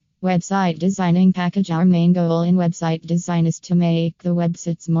Website designing package. Our main goal in website design is to make the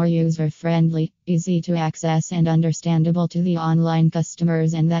websites more user friendly, easy to access, and understandable to the online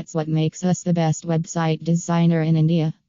customers, and that's what makes us the best website designer in India.